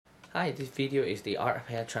Hi, this video is the art of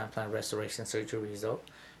hair transplant restoration surgery result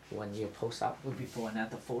 1 year post-op with before and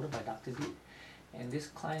after photo by Dr. Diep. And this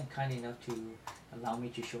client kind enough to allow me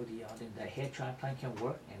to show the audience that hair transplant can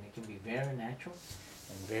work and it can be very natural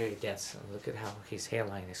and very dense. And look at how his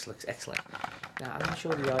hairline is, looks excellent. Now I'm going to show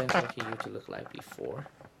the audience what he used to look like before.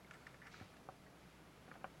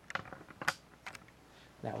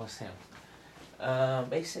 That was him.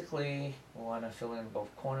 Basically, we want to fill in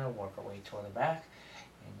both corners, work our way toward the back,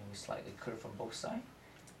 and then we slightly curve from both sides.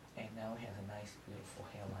 And now he has a nice, beautiful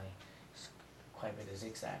hairline, quite a bit of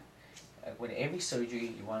zigzag. With every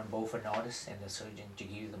surgery, you want both an artist and the surgeon to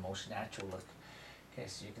give you the most natural look. Okay,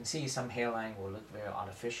 so you can see some hairline will look very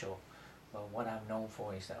artificial, but what I'm known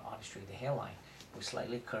for is the artistry of the hairline. We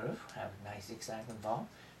slightly curve, have a nice zigzag involved.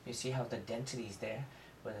 You see how the density is there,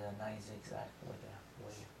 with a nice zigzag with a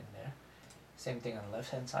wave in there. Same thing on the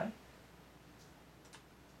left hand side.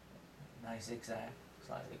 Nice zigzag,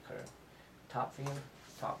 slightly curved. Top view,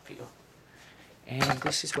 top view. And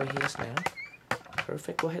this is where he is now.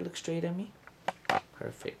 Perfect. Go ahead, look straight at me.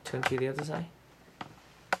 Perfect. Turn to the other side.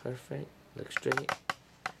 Perfect. Look straight.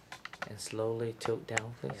 And slowly tilt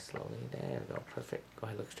down, please. Slowly. There we go. Perfect. Go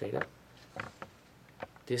ahead, look straight up.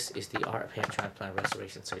 This is the art of hair transplant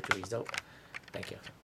restoration surgery result. Thank you.